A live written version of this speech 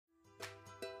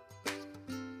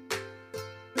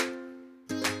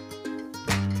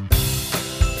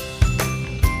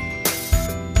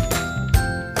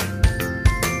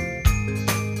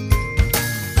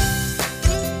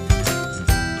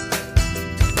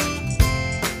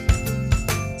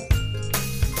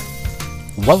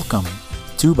Welcome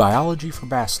to Biology for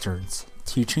Bastards,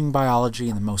 teaching biology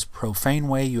in the most profane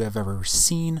way you have ever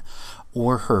seen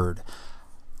or heard.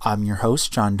 I'm your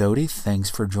host, John Doty. Thanks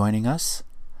for joining us.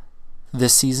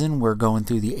 This season, we're going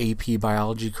through the AP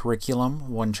Biology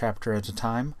curriculum, one chapter at a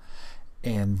time.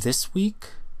 And this week,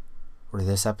 or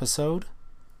this episode,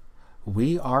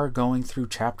 we are going through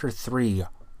Chapter 3,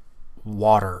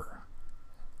 Water.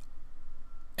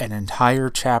 An entire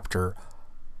chapter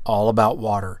all about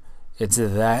water. It's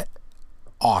that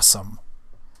awesome.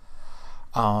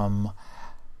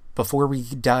 Before we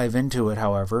dive into it,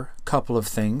 however, a couple of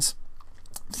things.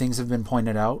 Things have been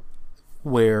pointed out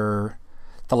where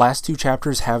the last two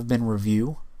chapters have been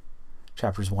review.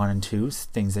 Chapters 1 and 2,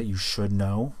 things that you should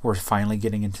know. We're finally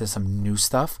getting into some new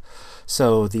stuff.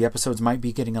 So the episodes might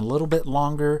be getting a little bit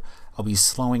longer. I'll be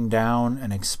slowing down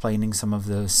and explaining some of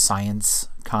the science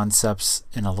concepts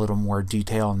in a little more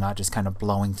detail and not just kind of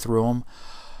blowing through them.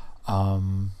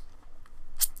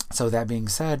 So that being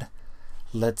said,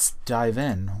 let's dive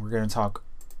in. We're going to talk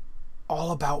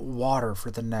all about water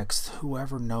for the next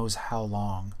whoever knows how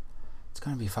long. It's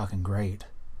going to be fucking great.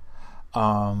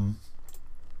 So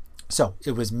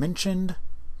it was mentioned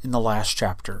in the last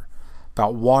chapter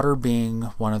about water being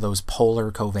one of those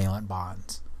polar covalent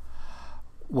bonds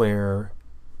where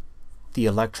the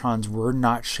electrons were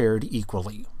not shared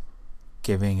equally,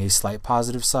 giving a slight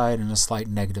positive side and a slight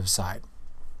negative side.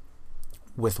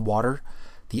 With water,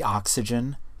 the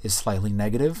oxygen is slightly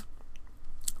negative.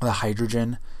 The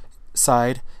hydrogen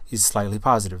side is slightly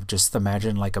positive. Just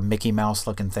imagine like a Mickey Mouse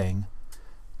looking thing.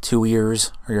 2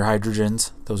 ears are your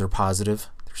hydrogens. Those are positive.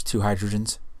 There's 2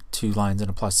 hydrogens, 2 lines and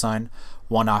a plus sign.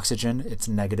 1 oxygen, it's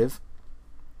negative.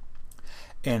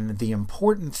 And the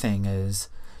important thing is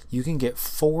you can get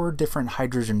 4 different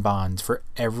hydrogen bonds for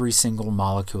every single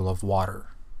molecule of water.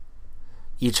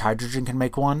 Each hydrogen can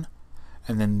make 1,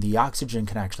 and then the oxygen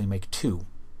can actually make 2.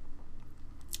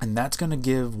 And that's going to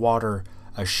give water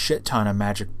a shit ton of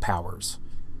magic powers.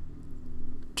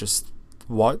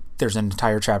 There's an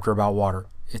entire chapter about water.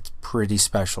 It's pretty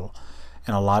special.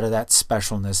 And a lot of that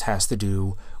specialness has to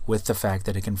do with the fact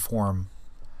that it can form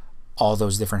all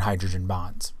those different hydrogen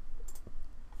bonds.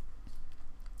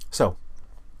 So,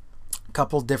 a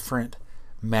couple different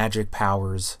magic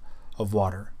powers of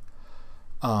water.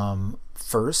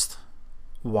 First,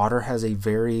 water has a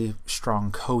very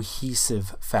strong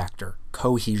cohesive factor,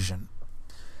 cohesion.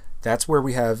 That's where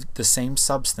we have the same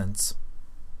substance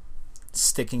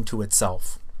sticking to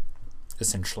itself,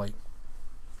 essentially.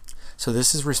 So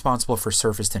this is responsible for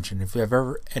surface tension. If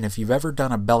you've ever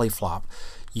done a belly flop,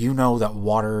 you know that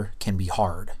water can be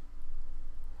hard.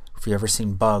 If you've ever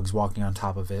seen bugs walking on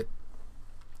top of it,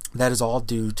 that is all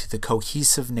due to the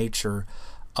cohesive nature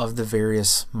of the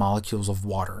various molecules of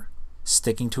water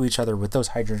sticking to each other with those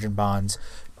hydrogen bonds,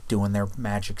 doing their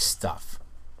magic stuff.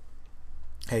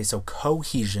 Okay, so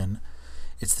cohesion,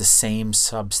 it's the same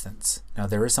substance. Now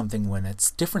there is something when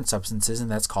it's different substances, and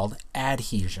that's called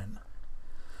adhesion.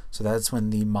 So that's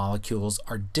when the molecules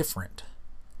are different.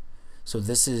 So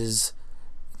this is,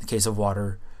 in the case of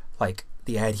water, like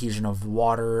the adhesion of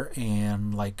water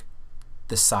and like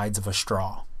the sides of a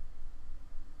straw.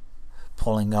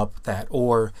 Pulling up that,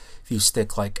 or if you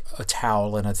stick like a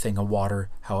towel in a thing of water,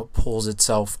 how it pulls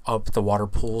itself up, the water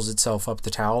pulls itself up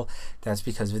the towel, that's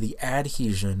because of the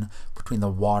adhesion between the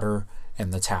water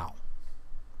and the towel.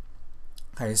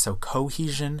 Okay, so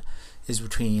cohesion is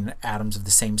between atoms of the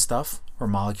same stuff, or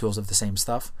molecules of the same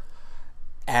stuff.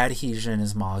 Adhesion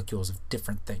is molecules of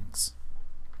different things.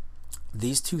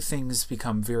 These two things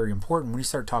become very important when you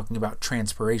start talking about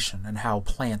transpiration and how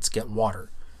plants get water.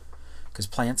 Because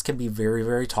plants can be very,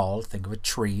 very tall. Think of a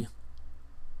tree.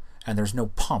 And there's no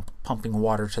pump pumping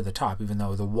water to the top, even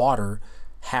though the water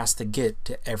has to get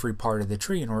to every part of the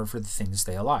tree in order for the thing to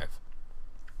stay alive.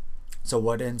 So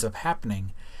what ends up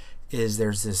happening is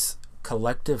there's this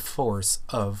collective force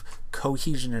of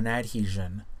cohesion and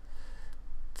adhesion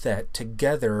that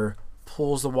together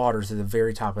pulls the water to the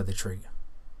very top of the tree.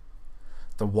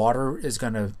 The water is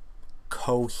going to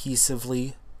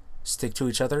cohesively stick to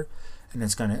each other, and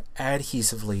it's going to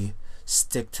adhesively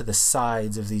stick to the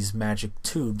sides of these magic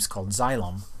tubes called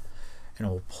xylem, and it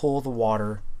will pull the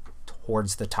water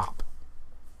towards the top.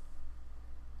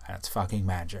 That's fucking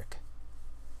magic.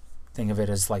 Think of it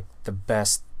as like the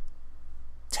best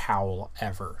towel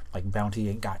ever. Like Bounty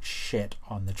ain't got shit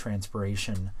on the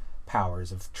transpiration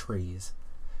powers of trees.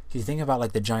 If you think about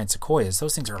like the giant sequoias,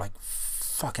 those things are like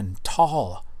fucking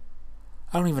tall.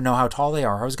 I don't even know how tall they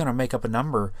are. I was going to make up a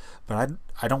number, but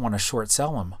I don't want to short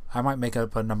sell them. I might make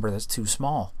up a number that's too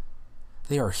small.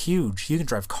 They are huge. You can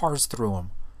drive cars through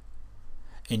them.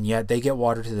 And yet they get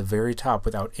water to the very top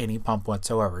without any pump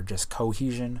whatsoever, just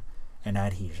cohesion and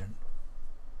adhesion.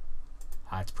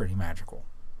 That's pretty magical.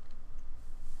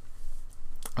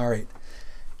 All right,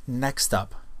 next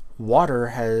up, water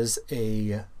has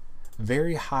a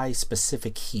very high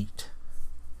specific heat,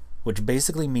 which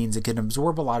basically means it can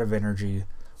absorb a lot of energy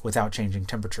without changing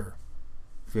temperature.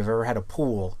 If you've ever had a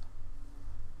pool,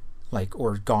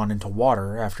 or gone into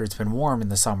water after it's been warm in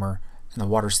the summer and the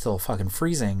water's still fucking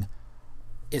freezing,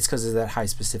 it's because of that high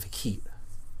specific heat.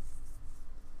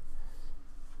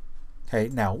 Okay,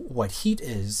 now what heat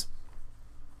is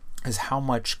how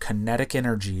much kinetic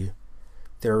energy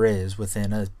there is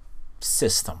within a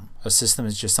system. A system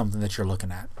is just something that you're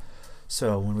looking at.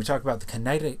 So when we talk about the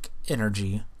kinetic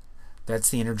energy, that's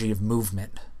the energy of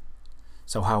movement.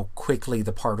 So how quickly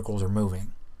the particles are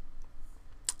moving.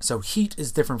 So heat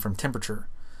is different from temperature,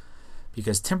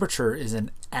 because temperature is an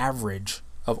average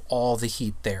of all the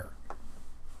heat there.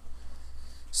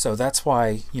 So that's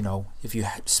why, if you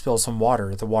spill some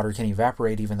water, the water can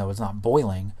evaporate even though it's not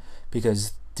boiling,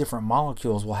 because different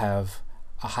molecules will have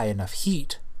a high enough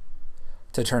heat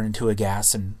to turn into a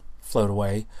gas and float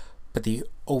away, but the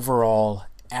overall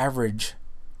average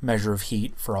measure of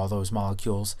heat for all those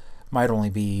molecules might only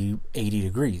be 80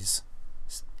 degrees,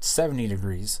 70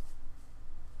 degrees.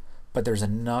 But there's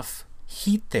enough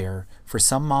heat there for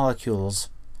some molecules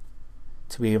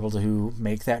to be able to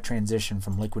make that transition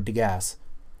from liquid to gas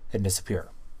and disappear.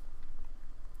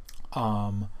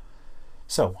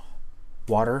 So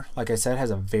water, like I said,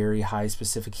 has a very high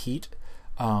specific heat,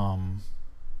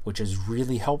 which is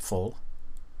really helpful.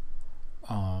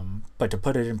 But to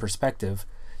put it in perspective,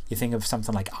 you think of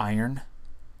something like iron,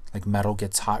 like metal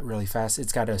gets hot really fast.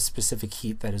 It's got a specific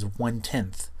heat that is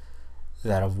 1/10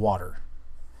 that of water.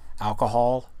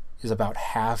 Alcohol is about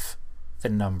half the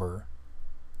number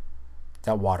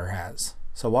that water has.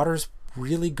 So water is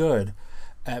really good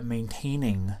at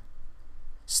maintaining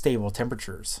stable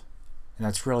temperatures. And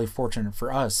that's really fortunate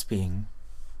for us being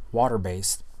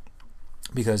water-based,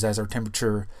 because as our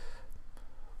temperature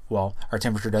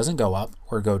doesn't go up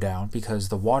or go down because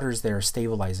the water's there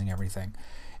stabilizing everything.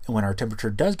 And when our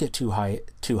temperature does get too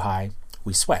high,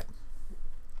 we sweat.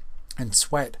 And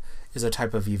sweat is a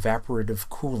type of evaporative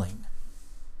cooling.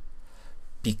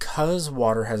 Because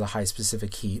water has a high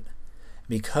specific heat,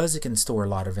 because it can store a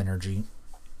lot of energy,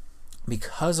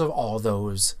 because of all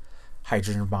those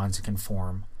hydrogen bonds it can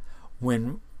form,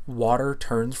 when water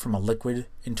turns from a liquid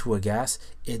into a gas,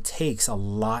 it takes a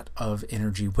lot of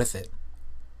energy with it.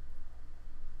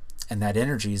 And that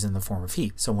energy is in the form of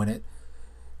heat. So when it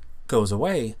goes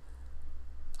away,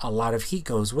 a lot of heat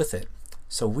goes with it.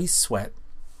 So we sweat,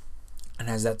 and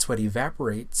as that sweat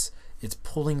evaporates, it's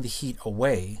pulling the heat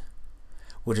away,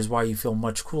 which is why you feel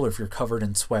much cooler if you're covered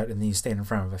in sweat and then you stand in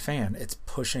front of a fan. It's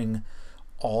pushing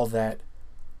all that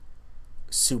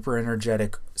super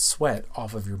energetic sweat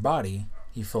off of your body.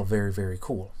 You feel very, very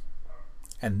cool.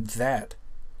 And that,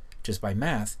 just by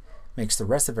math, makes the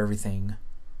rest of everything,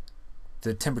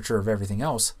 the temperature of everything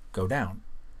else, go down.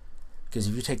 Because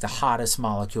if you take the hottest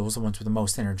molecules, the ones with the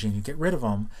most energy, and you get rid of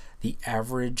them, the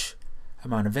average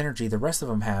amount of energy the rest of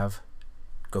them have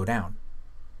go down.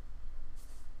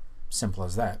 Simple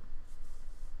as that.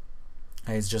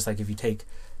 It's just like if you take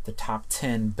the top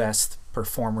 10 best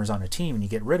performers on a team and you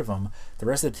get rid of them, the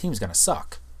rest of the team is going to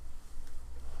suck.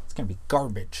 It's going to be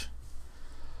garbage.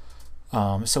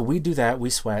 So we do that. We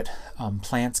sweat.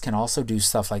 Plants can also do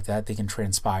stuff like that. They can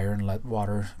transpire and let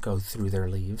water go through their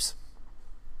leaves.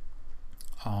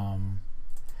 And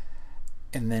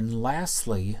then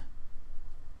lastly,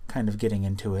 kind of getting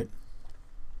into it,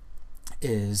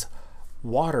 is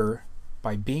water,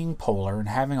 by being polar and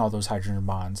having all those hydrogen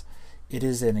bonds, it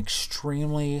is an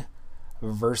extremely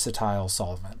versatile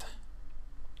solvent.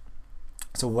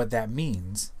 So what that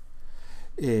means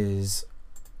is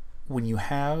when you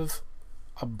have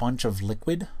a bunch of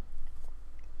liquid,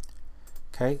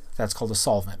 okay, that's called a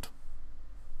solvent.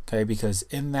 Okay, because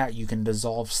in that you can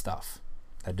dissolve stuff.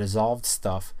 That dissolved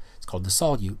stuff is called the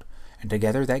solute, and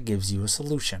together that gives you a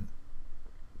solution.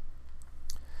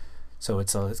 So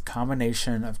it's a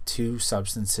combination of two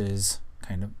substances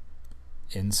kind of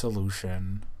in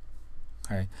solution.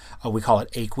 Okay, we call it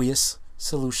aqueous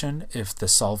solution if the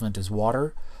solvent is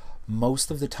water. Most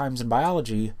of the times in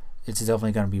biology, it's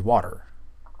definitely going to be water.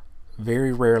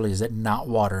 Very rarely is it not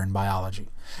water in biology.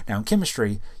 Now in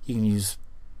chemistry, you can use,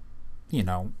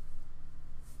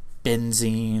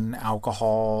 benzene,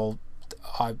 alcohol,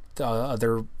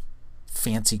 other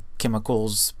fancy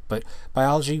chemicals, but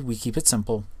biology, we keep it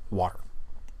simple, water.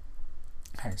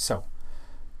 Okay, so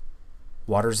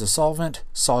water's the solvent,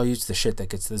 solute's the shit that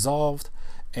gets dissolved,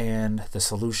 and the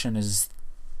solution is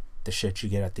the shit you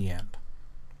get at the end.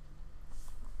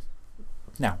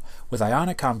 Now, with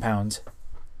ionic compounds,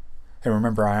 and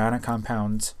remember ionic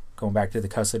compounds, going back to the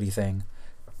custody thing,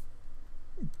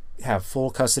 have full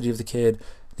custody of the kid,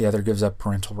 the other gives up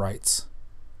parental rights.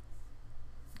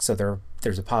 So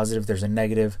there's a positive, there's a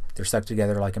negative, they're stuck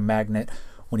together like a magnet.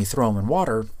 When you throw them in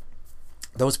water,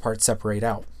 those parts separate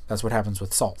out. That's what happens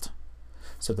with salt.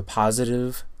 So the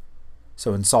positive,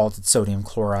 so in salt it's sodium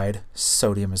chloride,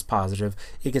 sodium is positive.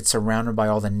 It gets surrounded by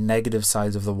all the negative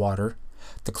sides of the water.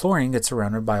 The chlorine gets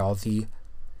surrounded by all the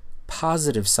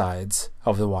positive sides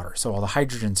of the water, so all the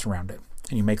hydrogen surround it.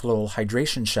 And you make little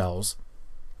hydration shells,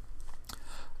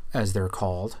 as they're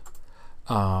called,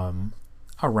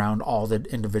 around all the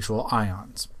individual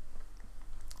ions.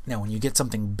 Now, when you get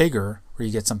something bigger, or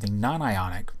you get something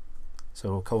non-ionic,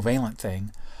 so a covalent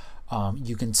thing,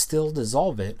 you can still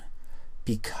dissolve it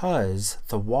because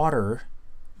the water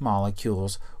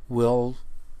molecules will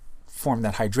form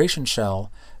that hydration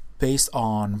shell based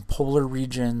on polar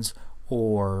regions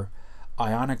or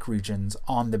ionic regions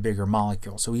on the bigger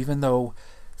molecule. So even though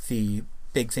the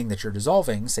big thing that you're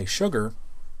dissolving, say sugar,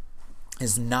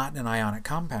 is not an ionic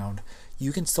compound,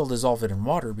 you can still dissolve it in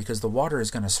water because the water is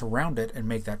going to surround it and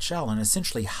make that shell and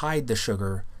essentially hide the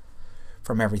sugar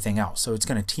from everything else. So it's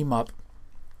going to team up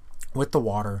with the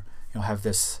water. You'll have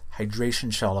this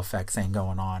hydration shell effect thing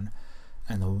going on,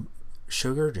 and the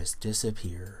sugar just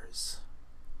disappears.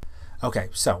 Okay,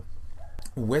 so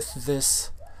with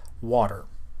this water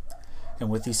and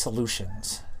with these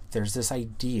solutions, there's this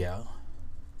idea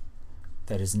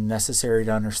that is necessary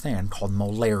to understand called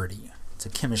molarity. It's a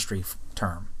chemistry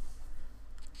term.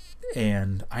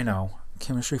 And I know,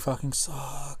 chemistry fucking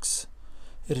sucks.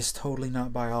 It is totally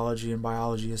not biology, and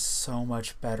biology is so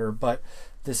much better, but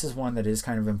this is one that is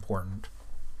kind of important.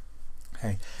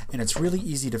 Okay, and it's really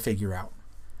easy to figure out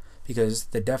because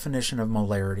the definition of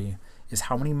molarity is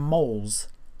how many moles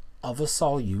of a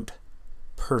solute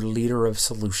per liter of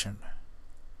solution.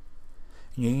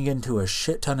 And you can get into a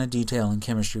shit ton of detail in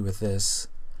chemistry with this.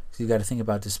 So you got to think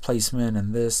about displacement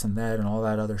and this and that and all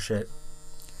that other shit.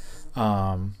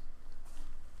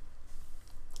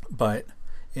 But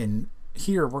in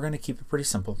here, we're going to keep it pretty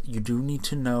simple. You do need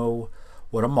to know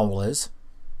what a mole is.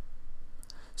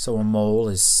 So a mole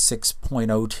is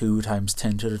 6.02 times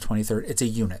 10 to the 23rd. It's a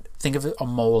unit. Think of a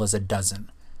mole as a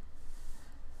dozen.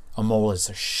 A mole is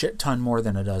a shit ton more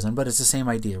than a dozen, but it's the same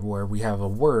idea where we have a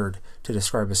word to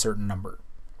describe a certain number.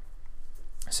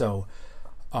 So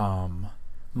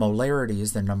molarity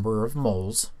is the number of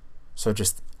moles. So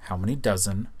just how many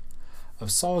dozen of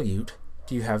solute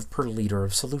do you have per liter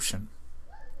of solution?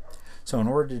 So in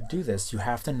order to do this, you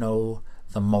have to know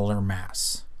the molar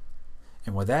mass.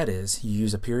 And what that is, you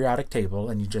use a periodic table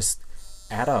and you just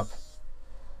add up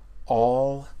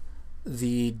all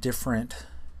the different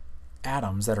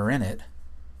atoms that are in it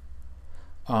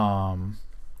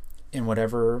in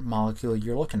whatever molecule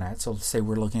you're looking at. So let's say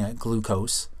we're looking at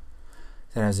glucose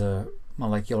that has a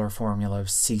molecular formula of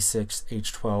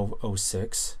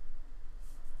C6H12O6.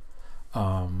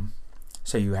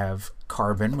 So you have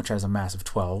carbon, which has a mass of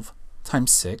 12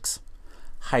 times 6,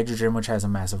 hydrogen, which has a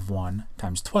mass of 1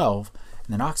 times 12,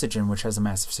 and then oxygen, which has a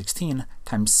mass of 16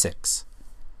 times 6.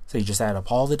 So you just add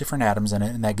up all the different atoms in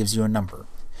it, and that gives you a number.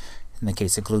 In the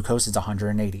case of glucose, it's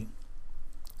 180.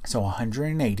 So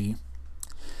 180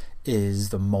 is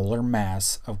the molar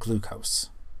mass of glucose.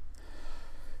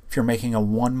 If you're making a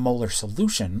 1 molar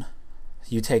solution,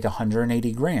 you take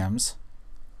 180 grams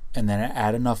and then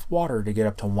add enough water to get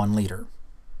up to 1 liter.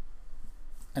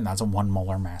 And that's a 1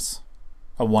 molar mass,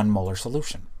 a 1 molar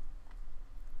solution.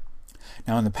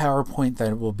 Now in the PowerPoint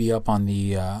that will be up on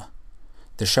the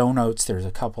show notes, there's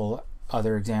a couple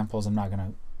other examples. I'm not going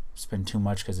to spend too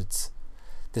much because it's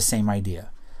the same idea.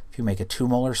 If you make a 2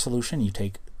 molar solution, you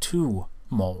take 2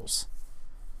 moles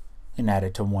and add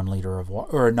it to 1 liter of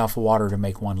water, or enough water to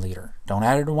make 1 liter. Don't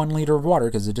add it to 1 liter of water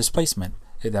because the displacement,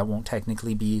 that won't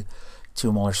technically be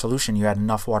 2 molar solution. You add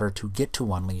enough water to get to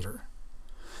 1 liter.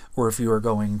 Or if you are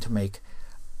going to make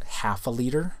half a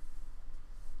liter,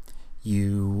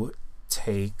 you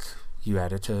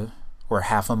add it to, or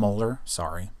half a molar,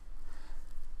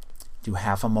 do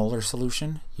half a molar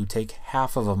solution, you take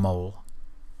half of a mole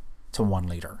to 1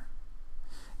 liter.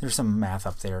 There's some math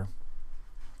up there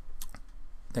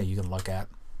that you can look at.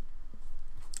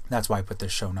 That's why I put the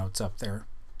show notes up there,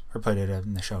 or put it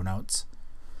in the show notes.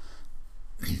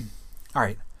 All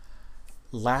right,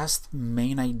 last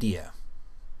main idea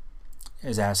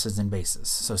is acids and bases.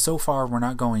 So far we're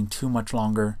not going too much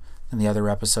longer than the other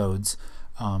episodes.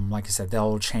 Like I said,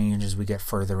 they'll change as we get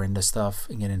further into stuff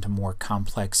and get into more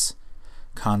complex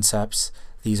concepts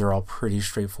These are all pretty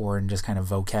straightforward and just kind of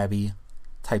vocab-y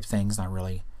type things, not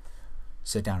really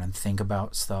sit down and think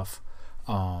about stuff.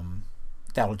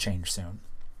 That'll change soon.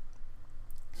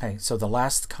 Okay, so the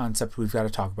last concept we've got to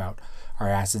talk about are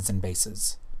acids and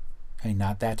bases. Okay,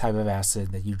 not that type of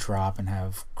acid that you drop and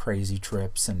have crazy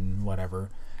trips and whatever.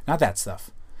 Not that stuff.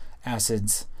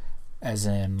 Acids, as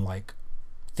in, like,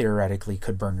 theoretically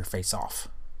could burn your face off.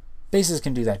 Bases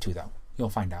can do that too, though. You'll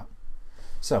find out.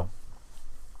 So,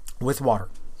 with water,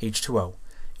 H2O,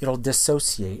 it'll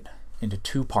dissociate into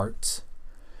two parts,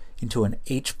 into an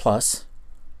H+.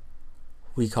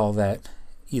 We call that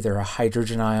either a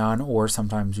hydrogen ion, or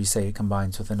sometimes we say it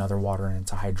combines with another water and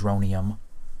it's a hydronium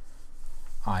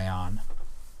ion.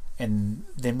 And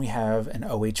then we have an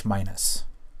OH-.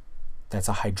 That's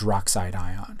a hydroxide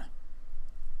ion.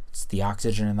 It's the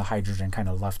oxygen and the hydrogen kind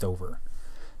of left over.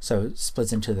 So it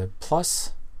splits into the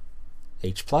plus,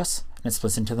 H+, and it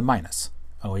splits into the minus,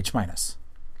 OH-.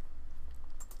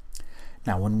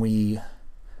 Now, when we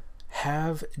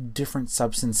have different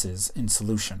substances in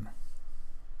solution,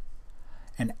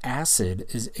 an acid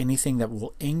is anything that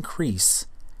will increase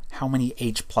how many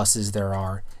H+ there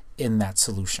are in that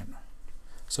solution.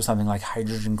 So something like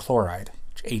hydrogen chloride,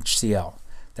 HCl,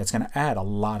 that's going to add a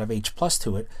lot of H+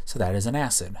 to it, so that is an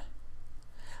acid.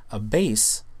 A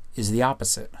base is the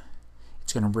opposite.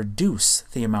 It's going to reduce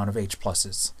the amount of H+.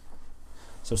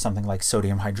 So something like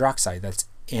sodium hydroxide, that's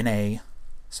Na,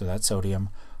 so that's sodium,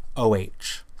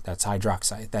 OH, that's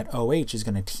hydroxide. That OH is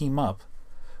going to team up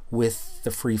with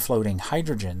the free-floating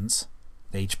hydrogens,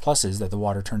 the H+ that the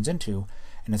water turns into,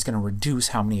 and it's going to reduce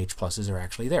how many H+ are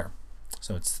actually there.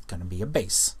 So it's going to be a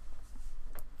base.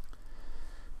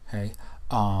 Okay.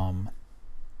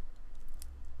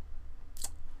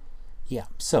 Yeah,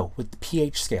 so with the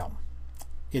pH scale,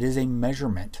 it is a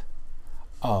measurement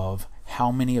of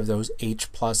how many of those H+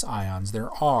 ions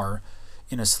there are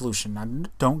in a solution. Now,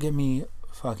 don't get me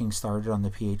fucking started on the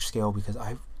pH scale, because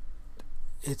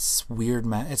it's weird,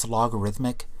 it's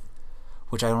logarithmic,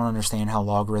 which I don't understand how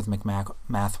logarithmic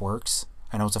math works.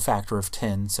 I know it's a factor of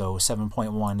 10, so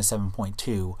 7.1 to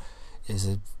 7.2 is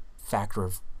a factor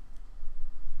of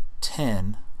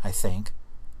 10, I think.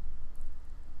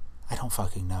 I don't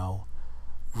fucking know.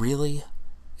 Really?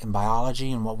 In biology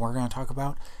and what we're going to talk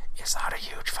about, it's not a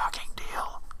huge fucking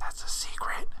deal. That's a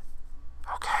secret.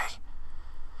 Okay?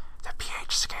 The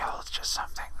pH scale is just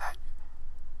something that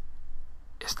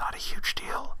is not a huge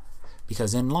deal.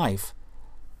 Because in life,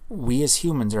 we as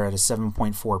humans are at a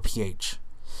 7.4 pH.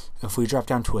 If we drop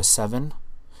down to a 7,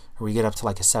 or we get up to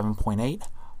like a 7.8,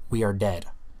 we are dead.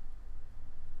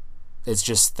 It's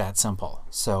just that simple.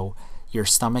 So your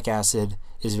stomach acid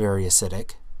is very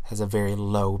acidic, has a very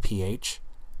low pH.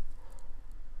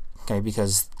 Okay,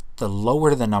 because the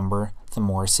lower the number, the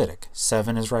more acidic.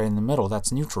 7 is right in the middle,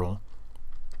 that's neutral.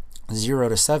 0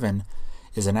 to 7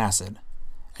 is an acid.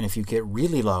 And if you get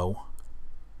really low,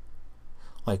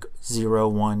 like 0,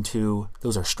 1, 2,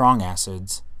 those are strong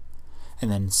acids. And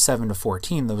then 7 to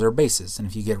 14, those are bases. And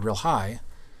if you get real high,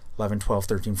 11, 12,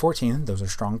 13, 14, those are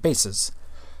strong bases.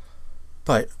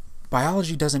 But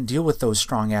biology doesn't deal with those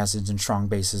strong acids and strong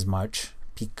bases much,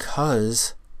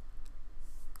 because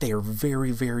they are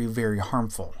very, very, very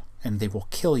harmful and they will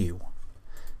kill you.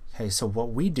 Okay, so what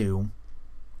we do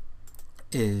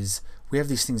is we have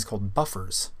these things called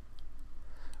buffers,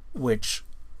 which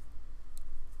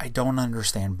I don't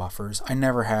understand buffers. I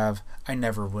never have. I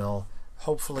never will.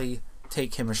 Hopefully,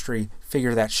 take chemistry,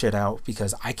 figure that shit out,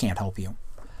 because I can't help you.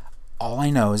 All I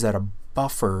know is that a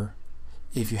buffer,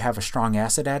 if you have a strong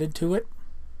acid added to it,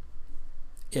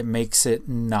 it makes it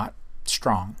not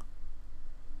strong.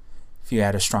 If you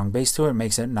add a strong base to it, it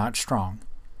makes it not strong.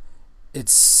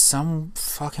 It's some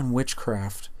fucking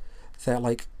witchcraft that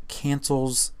like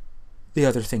cancels the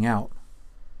other thing out.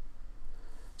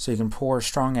 So you can pour a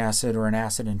strong acid or an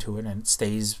acid into it and it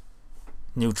stays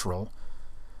neutral,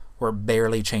 or it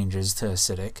barely changes to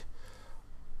acidic.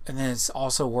 And then it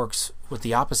also works with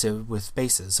the opposite with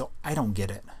bases. So I don't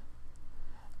get it.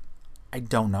 I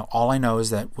don't know. All I know is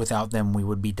that without them we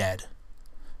would be dead.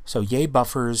 So yay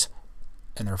buffers,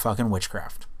 and they're fucking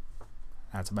witchcraft.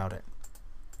 That's about it.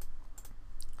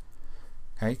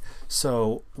 Okay,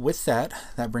 so with that,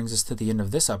 that brings us to the end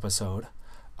of this episode.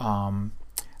 I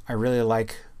really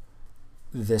like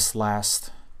this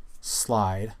last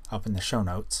slide up in the show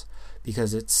notes,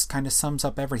 because it kind of sums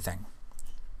up everything.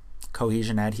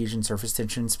 Cohesion, adhesion, surface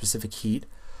tension, specific heat,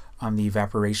 the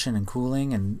evaporation and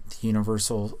cooling, and the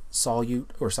universal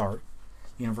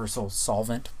universal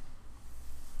solvent.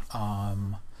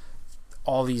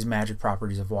 All these magic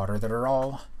properties of water that are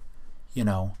all,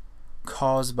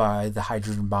 caused by the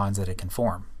hydrogen bonds that it can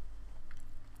form.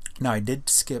 Now, I did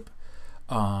skip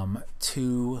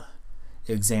two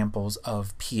examples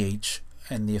of pH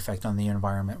and the effect on the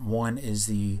environment. One is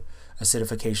the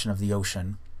acidification of the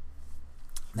ocean.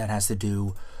 That has to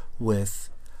do with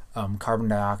carbon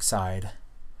dioxide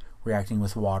reacting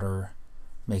with water,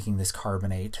 making this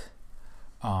carbonate,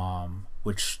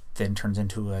 which then turns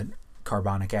into a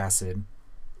carbonic acid,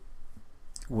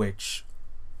 which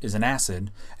is an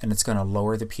acid, and it's going to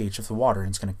lower the pH of the water, and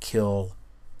it's going to kill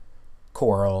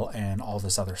coral and all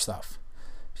this other stuff.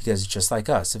 Because just like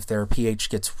us, if their pH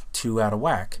gets too out of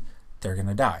whack, they're going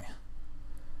to die.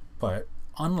 But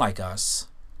unlike us,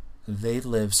 they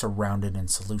live surrounded in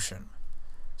solution.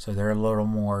 So they're a little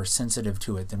more sensitive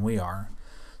to it than we are.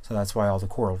 So that's why all the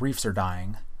coral reefs are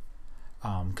dying,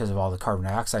 because of all the carbon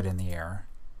dioxide in the air.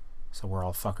 So we're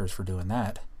all fuckers for doing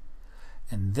that.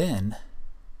 And then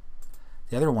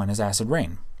the other one is acid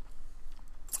rain.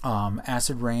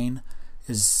 Acid rain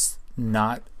is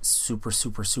not super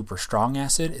strong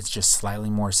acid. It's just slightly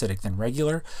more acidic than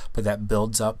regular, but that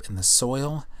builds up in the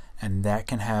soil, and that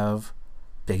can have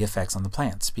big effects on the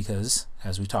plants because,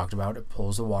 as we talked about, it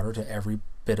pulls the water to every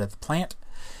bit of the plant.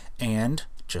 And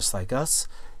just like us,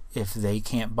 if they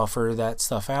can't buffer that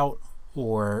stuff out,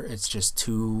 or it's just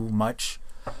too much,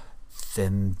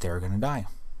 then they're going to die.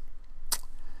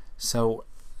 So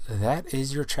that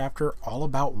is your chapter all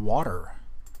about water.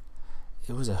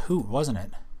 It was a hoot, wasn't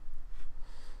it?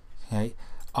 Okay.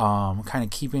 Kind of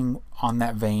keeping on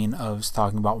that vein of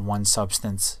talking about one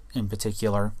substance in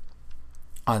particular.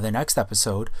 The next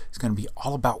episode is going to be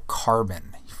all about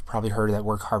carbon. You've probably heard of that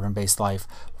word, carbon-based life.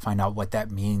 We'll find out what that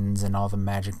means and all the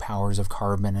magic powers of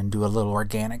carbon and do a little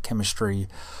organic chemistry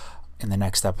in the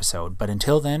next episode. But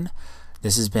until then,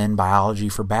 this has been Biology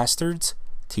for Bastards,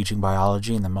 teaching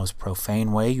biology in the most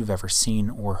profane way you've ever seen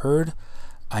or heard.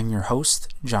 I'm your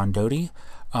host, John Doty.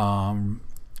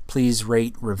 Please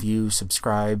rate, review,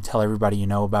 subscribe, tell everybody you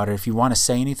know about it. If you want to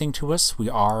say anything to us, we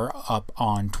are up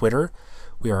on Twitter.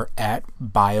 We are at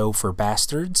Bio for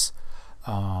Bastards.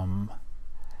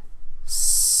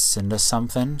 Send us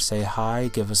something, say hi,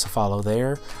 give us a follow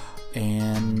there.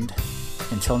 And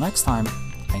until next time,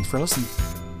 thanks for listening.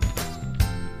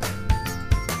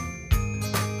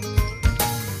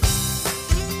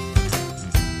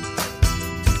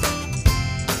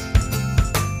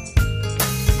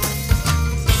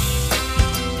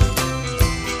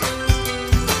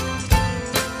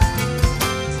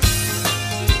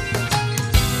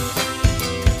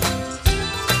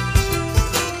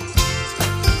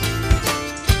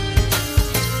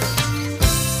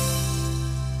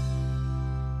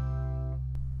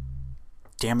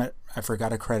 Damn it, I forgot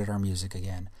to credit our music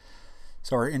again.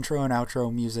 So our intro and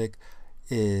outro music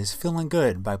is Feeling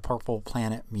Good by Purple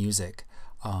Planet Music.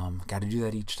 Got to do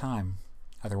that each time.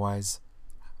 Otherwise,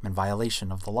 I'm in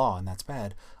violation of the law, and that's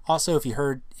bad. Also, if you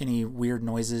heard any weird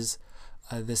noises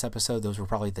this episode, those were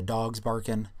probably the dogs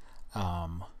barking.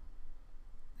 No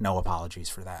apologies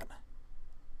for that.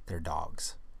 They're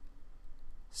dogs.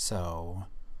 So,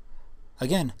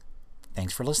 again,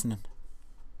 thanks for listening.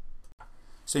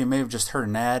 So you may have just heard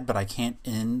an ad, but I can't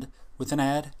end with an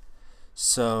ad.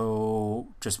 So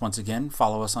just once again,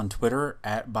 follow us on Twitter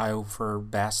at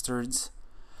BioForBastards.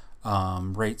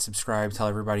 Rate, subscribe, tell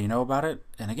everybody you know about it.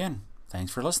 And again,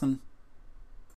 thanks for listening.